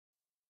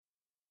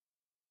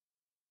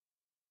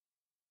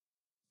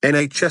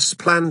NHS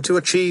plan to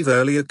achieve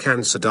earlier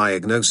cancer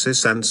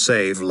diagnosis and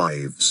save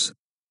lives.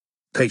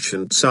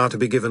 Patients are to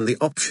be given the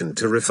option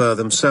to refer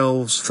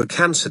themselves for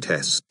cancer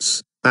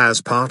tests, as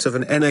part of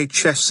an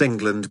NHS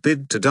England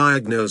bid to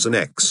diagnose an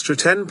extra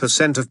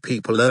 10% of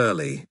people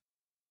early.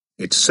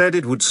 It said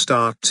it would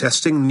start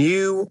testing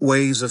new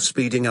ways of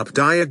speeding up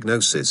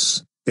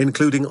diagnosis,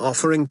 including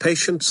offering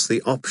patients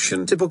the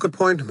option to book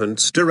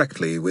appointments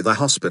directly with a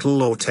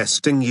hospital or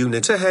testing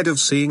unit ahead of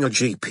seeing a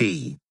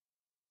GP.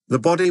 The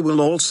body will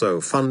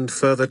also fund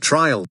further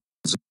trials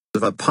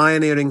of a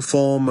pioneering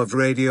form of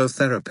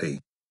radiotherapy.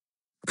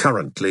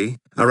 Currently,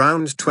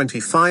 around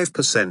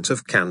 25%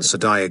 of cancer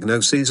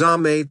diagnoses are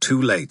made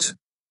too late.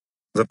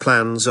 The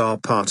plans are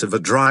part of a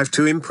drive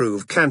to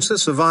improve cancer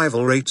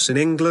survival rates in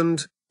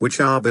England,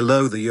 which are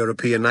below the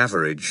European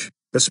average,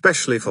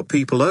 especially for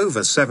people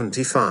over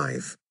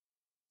 75.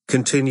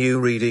 Continue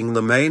reading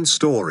the main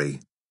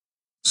story.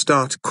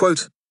 Start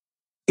quote.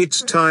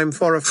 It's time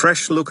for a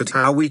fresh look at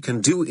how we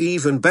can do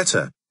even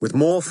better, with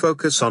more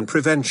focus on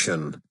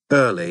prevention,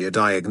 earlier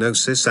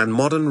diagnosis and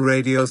modern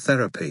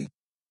radiotherapy.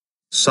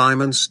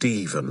 Simon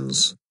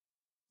Stevens,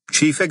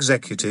 Chief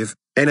Executive,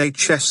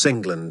 NHS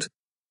England.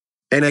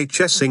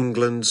 NHS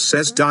England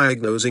says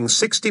diagnosing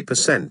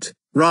 60%,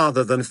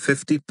 rather than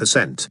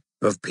 50%,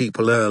 of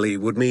people early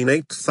would mean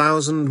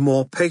 8,000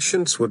 more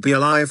patients would be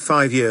alive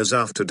 5 years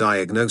after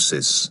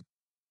diagnosis.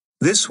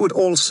 This would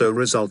also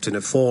result in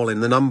a fall in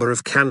the number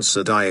of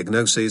cancer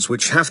diagnoses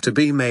which have to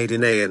be made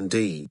in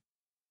A&E.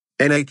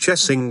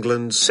 NHS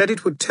England said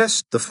it would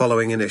test the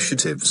following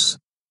initiatives: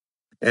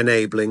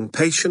 enabling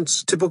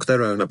patients to book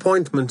their own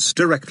appointments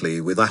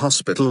directly with a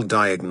hospital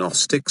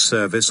diagnostic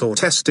service or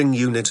testing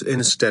unit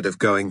instead of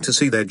going to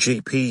see their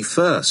GP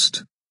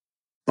first.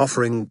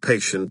 Offering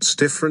patients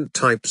different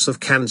types of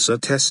cancer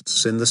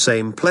tests in the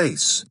same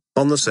place,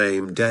 on the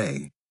same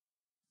day.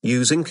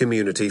 Using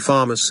community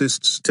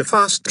pharmacists to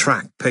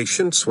fast-track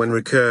patients when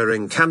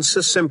recurring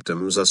cancer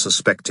symptoms are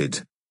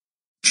suspected.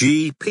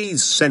 GPs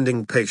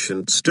sending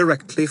patients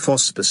directly for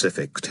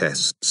specific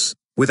tests,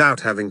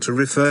 without having to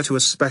refer to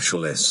a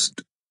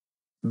specialist.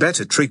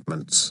 Better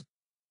treatments.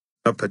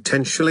 A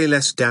potentially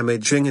less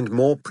damaging and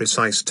more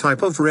precise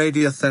type of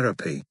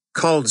radiotherapy,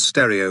 called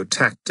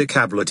stereotactic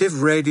ablative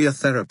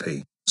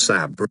radiotherapy,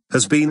 SAB,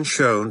 has been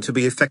shown to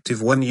be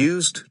effective when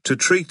used to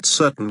treat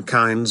certain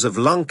kinds of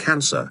lung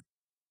cancer.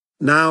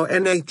 Now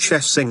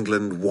NHS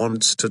England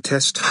wants to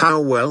test how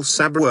well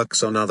SAB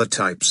works on other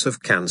types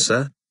of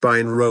cancer, by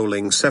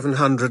enrolling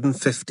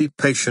 750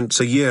 patients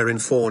a year in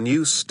 4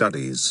 new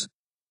studies.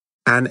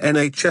 An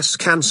NHS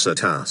Cancer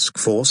Task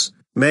Force,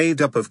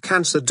 made up of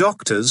cancer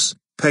doctors,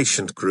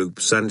 patient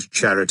groups and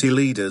charity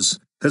leaders,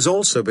 has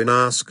also been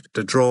asked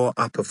to draw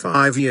up a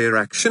 5-year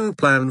action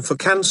plan for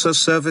cancer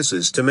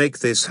services to make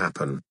this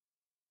happen.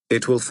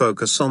 It will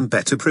focus on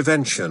better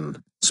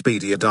prevention,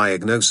 speedier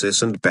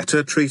diagnosis and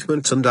better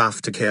treatment and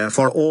aftercare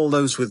for all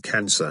those with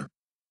cancer.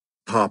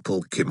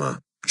 Harpal Kumar,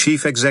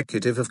 Chief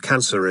Executive of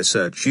Cancer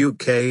Research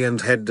UK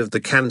and head of the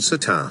Cancer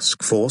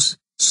Task Force,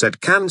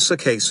 said cancer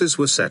cases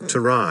were set to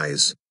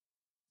rise.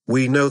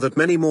 We know that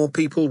many more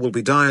people will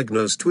be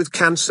diagnosed with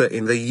cancer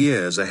in the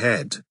years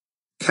ahead.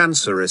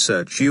 Cancer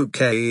Research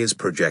UK is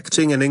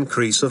projecting an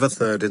increase of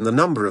 1/3 in the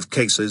number of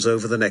cases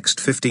over the next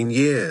 15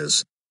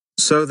 years.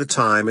 So the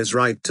time is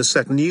right to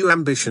set new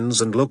ambitions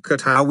and look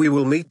at how we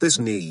will meet this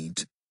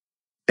need.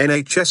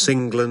 NHS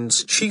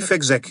England's Chief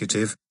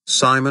Executive,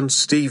 Simon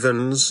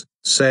Stevens,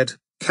 said,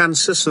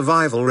 cancer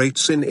survival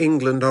rates in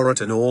England are at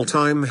an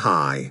all-time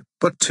high,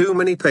 but too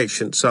many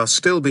patients are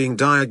still being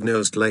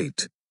diagnosed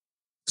late.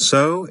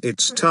 So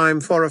it's time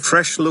for a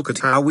fresh look at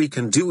how we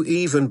can do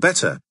even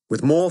better,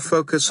 with more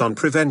focus on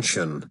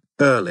prevention,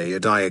 earlier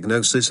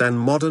diagnosis and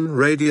modern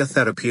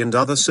radiotherapy and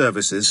other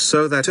services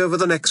so that over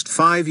the next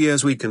 5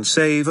 years we can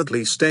save at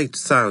least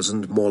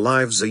 8,000 more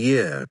lives a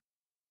year.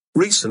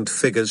 Recent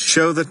figures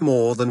show that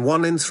more than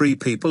 1 in 3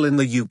 people in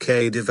the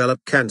UK develop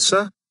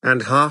cancer,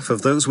 and half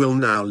of those will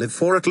now live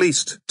for at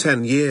least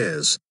 10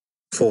 years.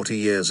 40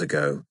 years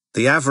ago,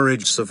 the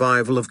average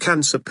survival of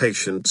cancer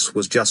patients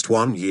was just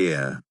 1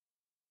 year.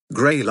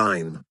 Grey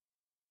line.